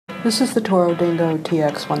This is the Toro Dingo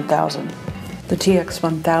TX1000. The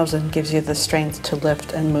TX1000 gives you the strength to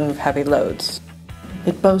lift and move heavy loads.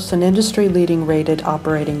 It boasts an industry-leading rated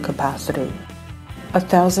operating capacity.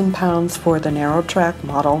 1,000 pounds for the narrow track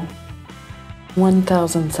model,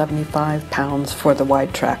 1,075 pounds for the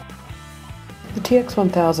wide track. The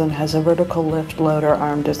TX1000 has a vertical lift loader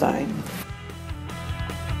arm design.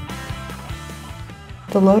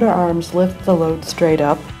 The loader arms lift the load straight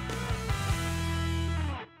up,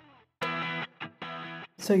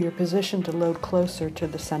 so you're positioned to load closer to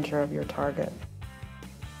the center of your target.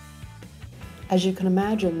 As you can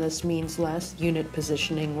imagine, this means less unit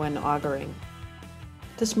positioning when augering.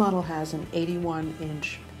 This model has an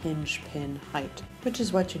 81-inch hinge pin height, which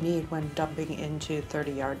is what you need when dumping into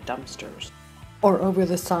 30-yard dumpsters, or over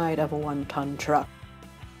the side of a 1-ton truck.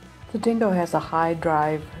 The Dingo has a high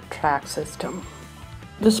drive track system.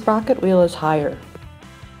 The sprocket wheel is higher.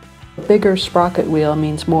 A bigger sprocket wheel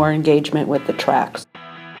means more engagement with the tracks.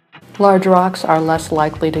 Large rocks are less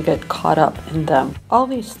likely to get caught up in them. All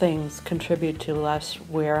these things contribute to less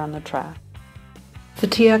wear on the track. The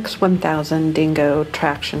TX1000 Dingo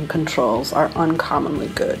traction controls are uncommonly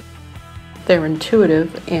good. They're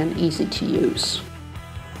intuitive and easy to use.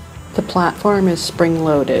 The platform is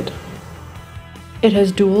spring-loaded. It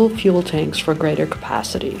has dual fuel tanks for greater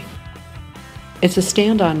capacity. It's a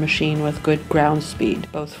stand-on machine with good ground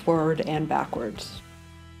speed, both forward and backwards.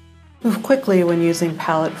 Move quickly when using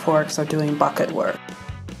pallet forks or doing bucket work.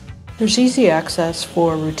 There's easy access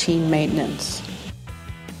for routine maintenance.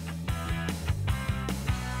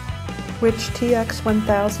 Which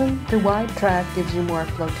TX1000? The wide track gives you more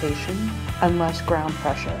flotation and less ground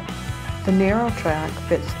pressure. The narrow track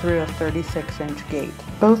fits through a 36-inch gate.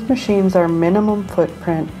 Both machines are minimum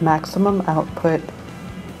footprint, maximum output,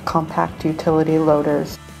 compact utility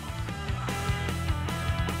loaders.